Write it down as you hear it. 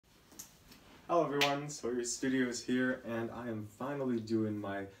Hello everyone, Sawyer Studios here, and I am finally doing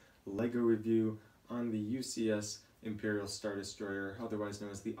my LEGO review on the UCS Imperial Star Destroyer, otherwise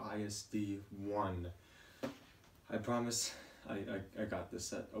known as the ISD-1. I promise I got this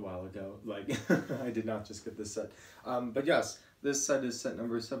set a while ago, like, I did not just get this set. But yes, this set is set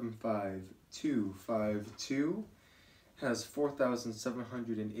number 75252, has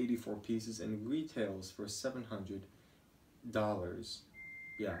 4,784 pieces, and retails for $700.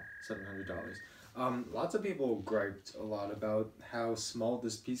 Yeah, $700. Lots of people griped a lot about how small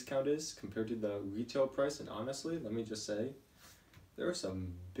this piece count is compared to the retail price, and honestly, let me just say, there are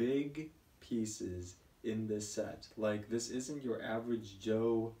some big pieces in this set. Like, this isn't your average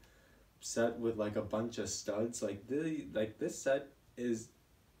Joe set with like a bunch of studs. This set is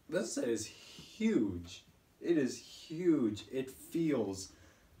huge. It is huge. It feels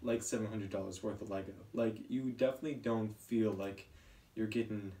like $700 worth of LEGO. Like, you definitely don't feel like you're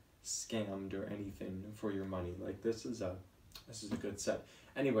getting scammed or anything for your money. Like, this is a good set.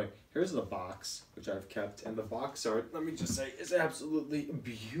 Anyway, here's the box, which I've kept, and the box art, let me just say, is absolutely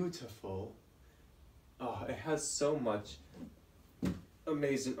beautiful. Oh, it has so much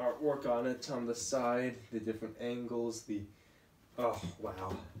amazing artwork on it, on the side, the different angles, oh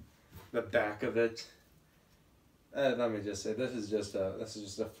wow, the back of it. Let me just say, this is just a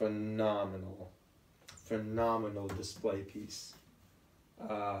phenomenal display piece.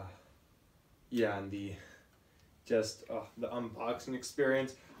 Yeah, and the unboxing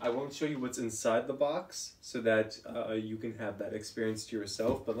experience. I won't show you what's inside the box so that you can have that experience to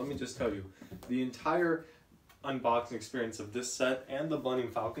yourself, but let me just tell you, the entire unboxing experience of this set and the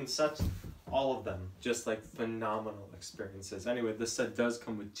Millennium Falcon set, all of them, just like phenomenal experiences. Anyway, this set does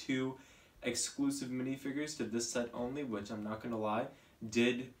come with 2 exclusive minifigures to this set only, which I'm not gonna lie,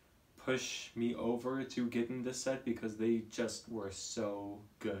 did push me over to getting this set because they just were so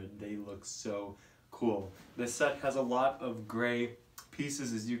good. They look so cool. This set has a lot of gray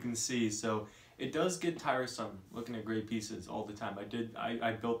pieces, as you can see, so it does get tiresome looking at gray pieces all the time.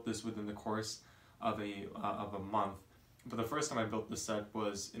 I built this within the course of a month, but the first time I built this set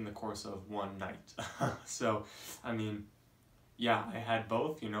was in the course of one night. So, I mean, yeah, I had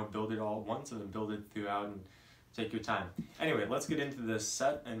both, you know, build it all at once and then build it throughout and take your time. Anyway, let's get into this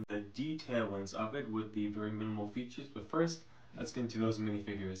set and the detailings of it with the very minimal features, but first, let's get into those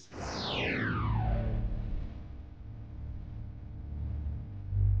minifigures.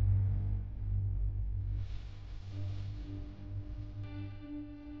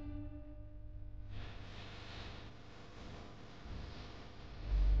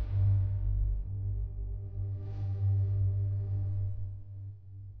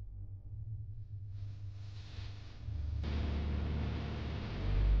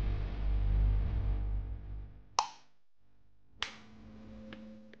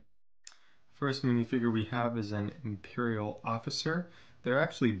 First minifigure we have is an Imperial officer. They're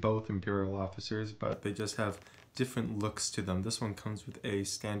actually both Imperial officers, but they just have different looks to them. This one comes with a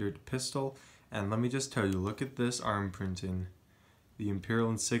standard pistol, and let me just tell you, look at this arm printing. The Imperial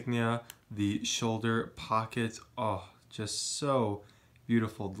insignia, the shoulder pocket, oh, just so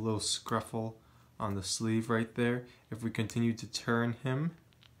beautiful. The little scruffle on the sleeve right there. If we continue to turn him,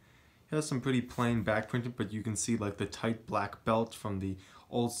 he has some pretty plain back printing, but you can see like the tight black belt from the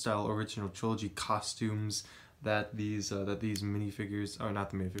old style original trilogy costumes that these minifigures, or not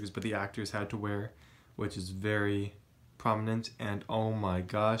the minifigures, but the actors had to wear, which is very prominent. And oh my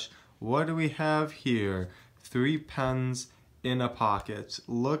gosh, what do we have here? 3 pens in a pocket.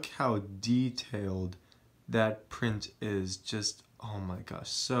 Look how detailed that print is. Just, oh my gosh,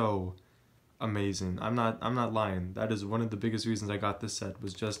 so amazing. I'm not lying. That is one of the biggest reasons I got this set,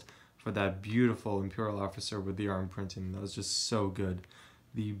 was just for that beautiful Imperial officer with the arm printing. That was just so good.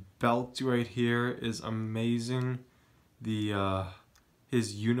 The belt right here is amazing.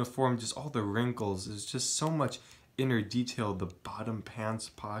 His uniform, just all the wrinkles, is just so much inner detail. The bottom pants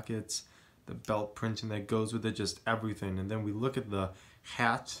pockets, the belt printing that goes with it, just everything. And then we look at the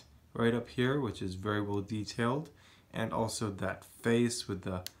hat right up here, which is very well detailed, and also that face with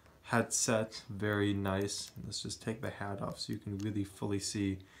the headset, very nice. Let's just take the hat off so you can really fully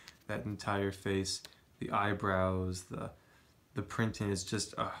see that entire face. The eyebrows, the printing is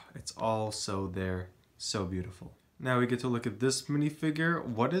just, it's all so there, so beautiful. Now we get to look at this minifigure.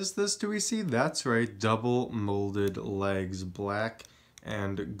 What is this, do we see? That's right, double molded legs, black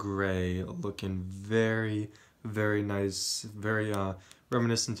and gray, looking very, very nice, very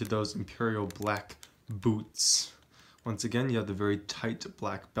reminiscent to those Imperial black boots. Once again, you have the very tight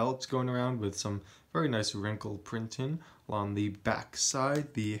black belt going around with some very nice wrinkle printing along the back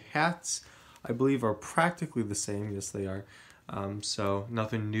side. The hats, I believe, are practically the same. Yes, they are. So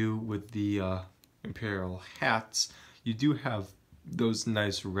nothing new with the Imperial hats. You do have those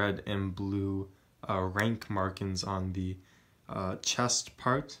nice red and blue rank markings on the chest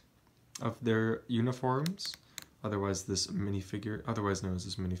part of their uniforms. Otherwise known as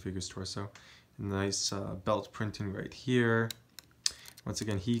this minifigure's torso. Nice belt printing right here. Once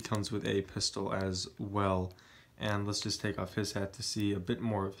again, he comes with a pistol as well. And let's just take off his hat to see a bit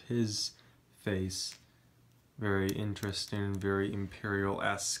more of his face. Very interesting, very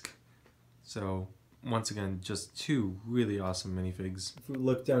Imperial-esque. So, once again, just two really awesome minifigs. If we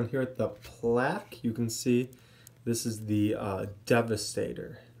look down here at the plaque, you can see this is the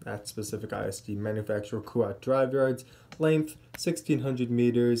Devastator. That specific ISD manufacturer, Kuat drive yards, length 1600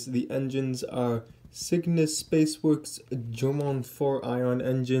 meters. The engines are Cygnus Spaceworks Jomon 4 ion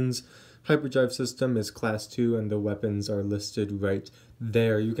engines. Hyperdrive system is class 2 and the weapons are listed right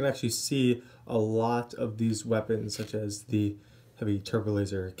there. You can actually see a lot of these weapons, such as the heavy turbo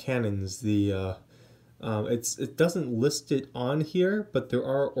laser cannons. It doesn't list it on here, but there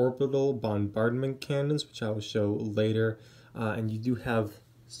are orbital bombardment cannons, which I will show later. And you do have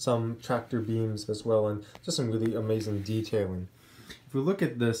some tractor beams as well, and just some really amazing detailing. If we look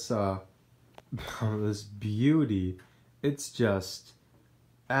at this this beauty, it's just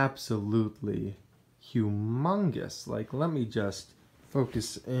absolutely humongous. Like, let me just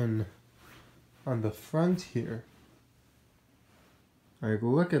focus in on the front here. Alright,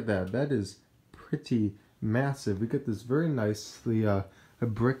 look at that. That is pretty massive. We get this very nicely a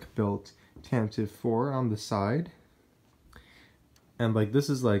brick built Tantive 4 on the side. And like, this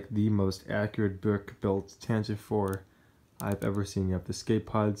is like the most accurate brick built Tantive 4 I've ever seen. You have the escape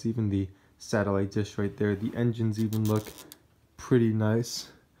pods, even the satellite dish right there. The engines even look pretty nice.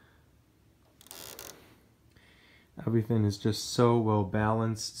 Everything is just so well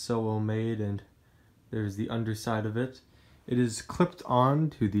balanced, so well made, and there's the underside of it. It is clipped on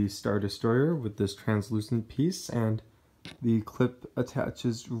to the Star Destroyer with this translucent piece, and the clip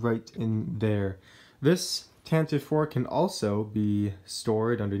attaches right in there. This Tantive 4 can also be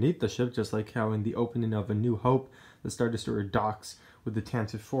stored underneath the ship, just like how in the opening of A New Hope, the Star Destroyer docks with the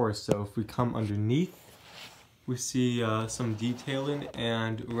Tantive 4. So if we come underneath, we see some detailing,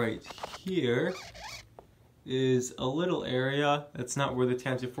 and right here is a little area. It's not where the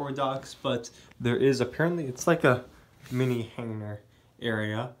Tantive 4 docks, but there is apparently, it's like a mini hangar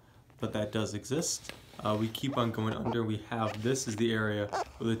area, but that does exist. We keep on going under. We have, this is the area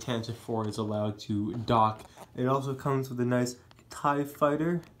where the Tantive 4 is allowed to dock. It also comes with a nice TIE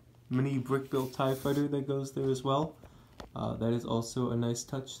fighter, mini brick-built TIE fighter that goes there as well. That is also a nice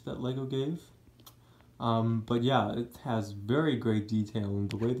touch that LEGO gave. But yeah, it has very great detail,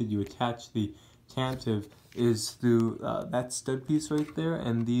 and the way that you attach the Tantive is through that stud piece right there,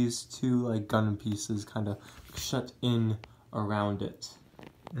 and these two like gun pieces kind of shut in around it.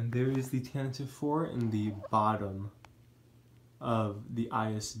 And there is the Tantive 4 in the bottom of the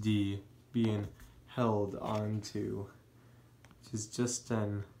ISD being held onto, which is just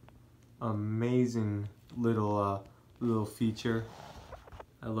an amazing little feature.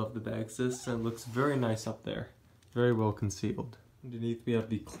 I love the bag system. It looks very nice up there, very well concealed. Underneath we have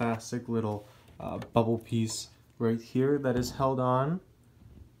the classic little bubble piece right here that is held on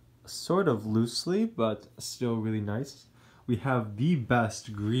sort of loosely, but still really nice. We have the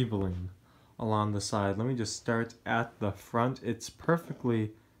best greebling along the side. Let me just start at the front. It's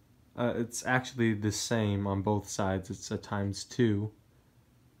perfectly, it's actually the same on both sides. It's a ×2.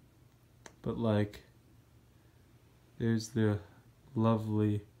 But like, there's the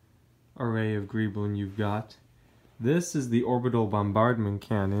lovely array of greebling you've got. This is the orbital bombardment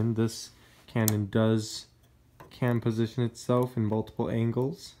cannon. This cannon can position itself in multiple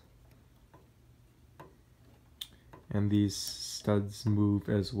angles. And these studs move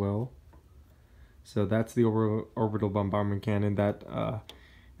as well. So that's the orbital bombardment cannon that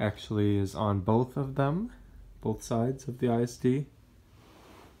actually is on both of them, both sides of the ISD.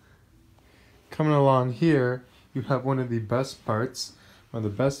 Coming along here, you have one of the best parts, one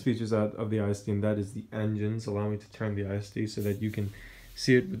of the best features out of the ISD, and that is the engines. Allow me to turn the ISD so that you can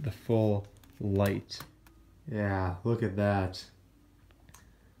see it with the full light. Yeah, look at that.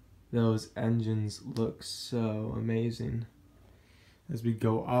 Those engines look so amazing. As we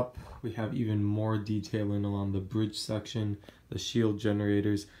go up, we have even more detailing along the bridge section, the shield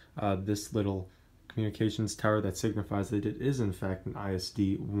generators, this little communications tower that signifies that it is in fact an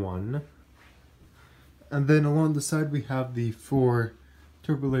ISD-1. And then along the side we have the 4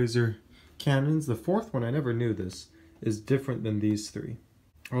 turbo laser cannons. The fourth one, I never knew this, is different than these 3.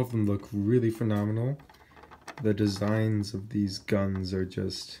 All of them look really phenomenal. The designs of these guns are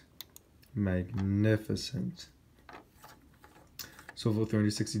just magnificent. Swivel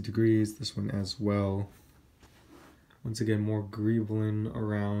 360 degrees, this one as well. Once again, more greebling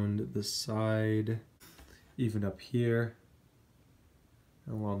around the side, even up here,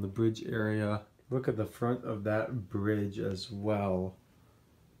 along the bridge area. Look at the front of that bridge as well.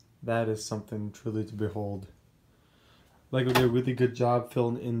 That is something truly to behold. LEGO did a really good job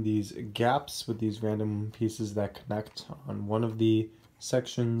filling in these gaps with these random pieces that connect on one of the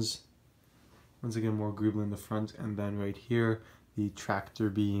sections. Once again, more greebling in the front, and then right here, the tractor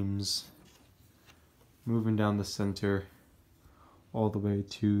beams moving down the center all the way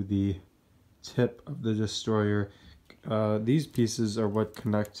to the tip of the destroyer. These pieces are what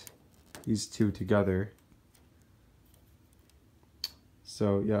connect these two together.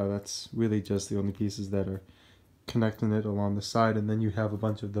 So yeah, that's really just the only pieces that are connecting it along the side, and then you have a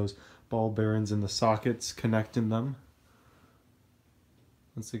bunch of those ball bearings in the sockets connecting them.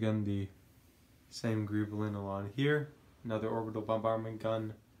 Once again, the same greebling along here, another orbital bombardment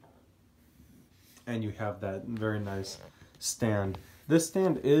gun, and you have that very nice stand. This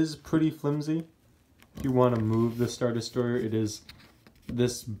stand is pretty flimsy. If you want to move the Star Destroyer,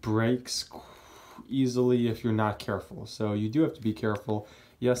 this breaks easily if you're not careful. So you do have to be careful.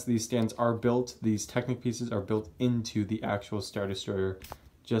 Yes, these stands are built, these Technic pieces are built into the actual Star Destroyer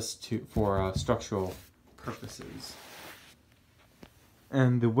just for structural purposes.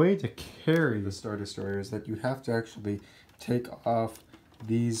 And the way to carry the Star Destroyer is that you have to actually take off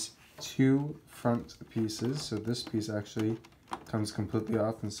these two front pieces. So this piece actually comes completely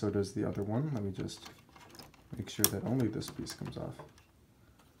off, and so does the other one. Let me just make sure that only this piece comes off.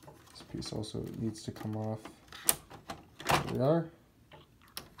 This piece also needs to come off. There we are.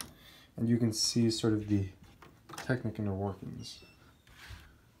 And you can see sort of the Technic inner workings.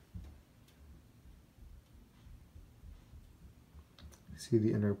 See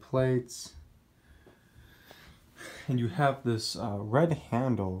the inner plates. And you have this red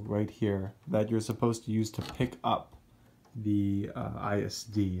handle right here that you're supposed to use to pick up the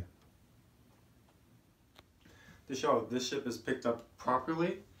ISD. To show if this ship is picked up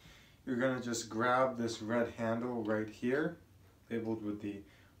properly, you're going to just grab this red handle right here, labeled with the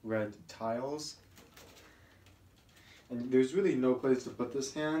red tiles. And there's really no place to put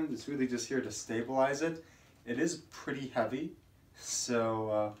this hand, it's really just here to stabilize it. It is pretty heavy,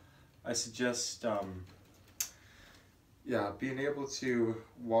 so I suggest being able to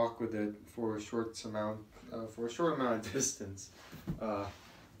walk with it for a short amount of distance,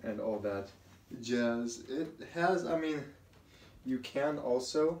 and all that jazz. It has, I mean, you can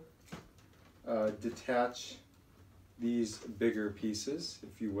also detach these bigger pieces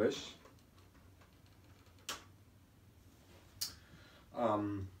if you wish.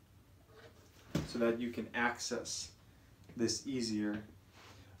 So that you can access this easier,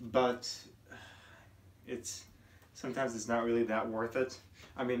 but sometimes it's not really that worth it.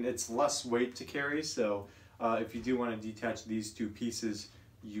 I mean, it's less weight to carry, so if you do want to detach these two pieces,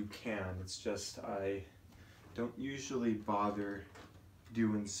 you can. It's just I don't usually bother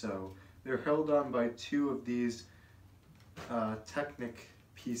doing so. They're held on by two of these Technic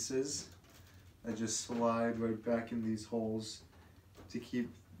pieces that just slide right back in these holes to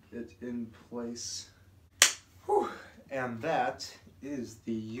keep it in place. Whew. And that is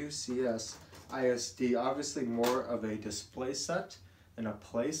the UCS ISD. Obviously more of a display set than a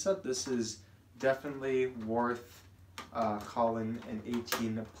play set. This is definitely worth calling an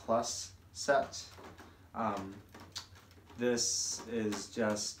 18+ set. This is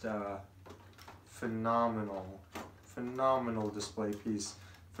just phenomenal display piece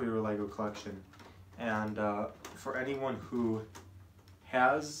for your LEGO collection. And for anyone who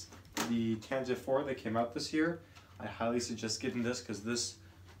has the Tantive 4 that came out this year, I highly suggest getting this, because this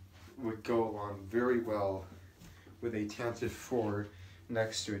would go along very well with a Tantive 4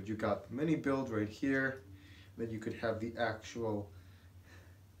 next to it. You got the mini build right here, then you could have the actual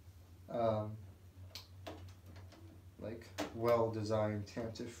like well-designed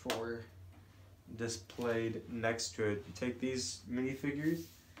Tantive 4 displayed next to it. You take these minifigures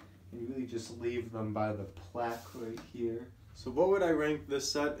and you really just leave them by the plaque right here. So what would I rank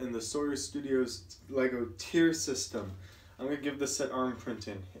this set in the Sawyer Studios LEGO tier system? I'm going to give this set arm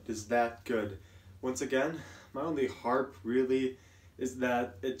printing. It is that good. Once again, my only harp really is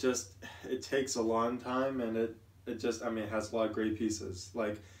that it takes a long time, and it has a lot of great pieces.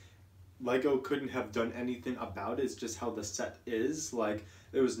 Like, LEGO couldn't have done anything about it. It's just how the set is. Like,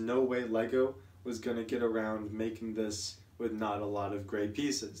 there was no way LEGO was going to get around making this with not a lot of great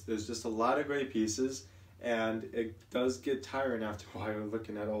pieces. There's just a lot of great pieces, and it does get tiring after a while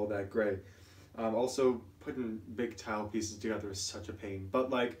looking at all that gray. Also, putting big tile pieces together is such a pain. But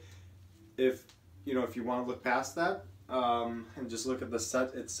like, if you want to look past that, and just look at the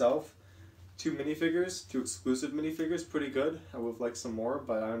set itself. 2 minifigures, 2 exclusive minifigures, pretty good. I would have liked some more,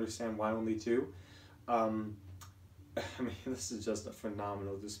 but I understand why only 2. I mean, this is just a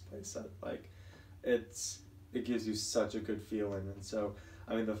phenomenal display set. Like, it gives you such a good feeling, and so,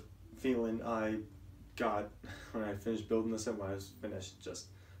 I mean, the feeling I got when I finished building this and when I was finished just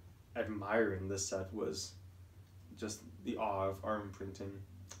admiring this set was just the awe of arm printing.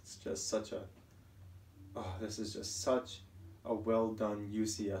 It's just such a, oh, this is just such a well done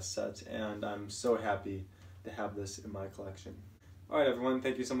UCS set, and I'm so happy to have this in my collection. Alright everyone,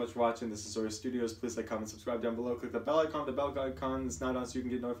 thank you so much for watching. This is Source Studios. Please like, comment, subscribe down below. Click the bell icon. The bell icon is not on so you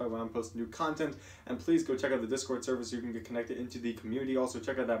can get notified when I'm posting new content. And please go check out the Discord server so you can get connected into the community. Also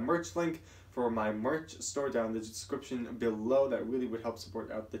check out that merch link for my merch store down in the description below. That really would help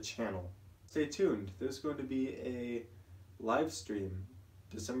support out the channel. Stay tuned. There's going to be a live stream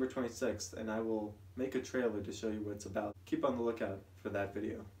December 26th, and I will make a trailer to show you what it's about. Keep on the lookout for that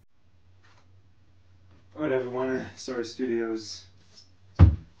video. Alright everyone, Source Studios.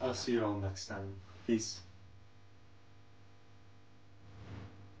 I'll see you all next time. Peace.